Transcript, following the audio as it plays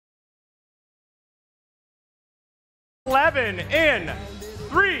11 in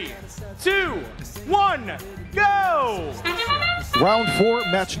 3, 2, 1, go! Round 4,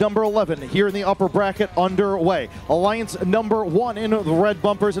 match number 11 here in the upper bracket underway. Alliance number 1 in the red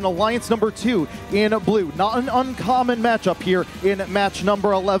bumpers and Alliance number 2 in blue. Not an uncommon matchup here in match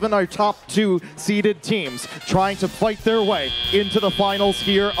number 11. Our top 2 seeded teams trying to fight their way into the finals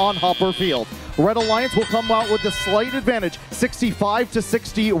here on Hopper Field. Red Alliance will come out with the slight advantage,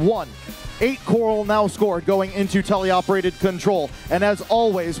 65-61. 8 coral now scored going into teleoperated control. And as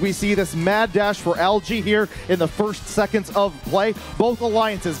always, we see this mad dash for Algae here in the first seconds of play. Both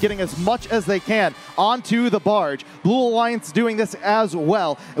alliances getting as much as they can onto the barge. Blue Alliance doing this as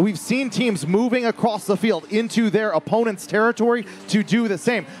well. And we've seen teams moving across the field into their opponent's territory to do the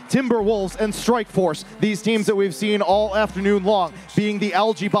same. Timberwolves and Strike Force, these teams that we've seen all afternoon long, being the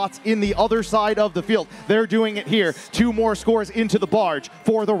Algae bots in the other side of the field. They're doing it here. 2 more scores into the barge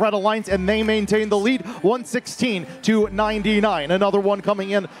for the Red Alliance, and they maintain the lead, 116-99. Another one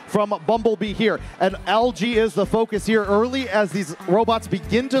coming in from Bumblebee here. And Algae is the focus here early as these robots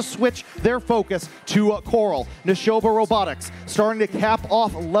begin to switch their focus to Coral. Neshoba Robotics starting to cap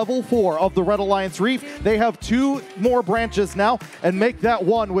off level 4 of the Red Alliance Reef. They have 2 more branches now and make that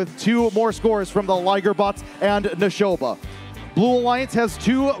one with 2 more scores from the Liger bots and Neshoba. Blue Alliance has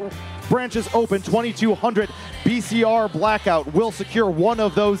 2 branches open, 2200. BCR Blackout will secure one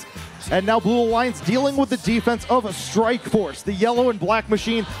of those. And now Blue Alliance dealing with the defense of Strike Force, the yellow and black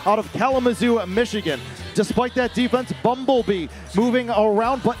machine out of Kalamazoo, Michigan. Despite that defense, Bumblebee moving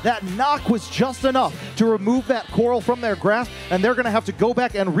around, but that knock was just enough to remove that coral from their grasp, and they're going to have to go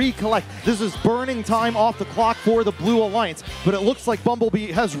back and recollect. This is burning time off the clock for the Blue Alliance, but it looks like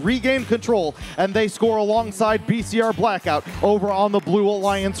Bumblebee has regained control, and they score alongside BCR Blackout over on the Blue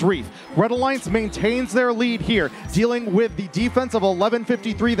Alliance Reef. Red Alliance maintains their lead here, dealing with the defense of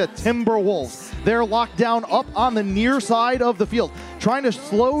 1153, the Timberwolves. They're locked down up on the near side of the field, trying to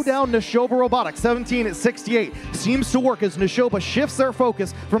slow down Neshoba Robotics. 17-68 seems to work as Neshoba shifts their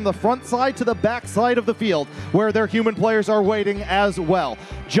focus from the front side to the back side of the field, where their human players are waiting as well.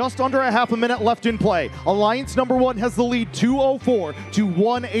 Just under a half a minute left in play. Alliance number 1 has the lead,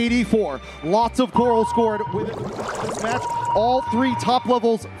 204-184. Lots of coral scored with this match. All 3 top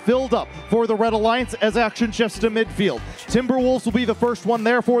levels filled up for the Red Alliance as action shifts to midfield. Timberwolves will be the first one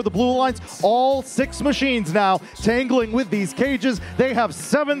there for the Blue Alliance. All 6 machines now tangling with these cages. They have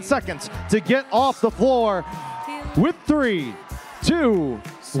 7 seconds to get off the floor with 3, 2,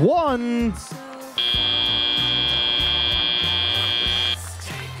 1.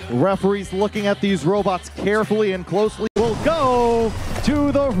 Referees looking at these robots carefully and closely. Will go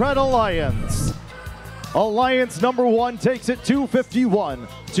to the Red Alliance. Alliance number 1 takes it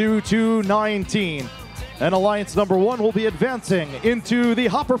 251-219. And Alliance number 1 will be advancing into the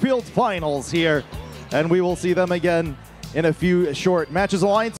Hopper Field finals here. And we will see them again in a few short matches.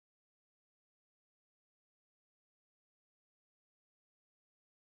 Alliance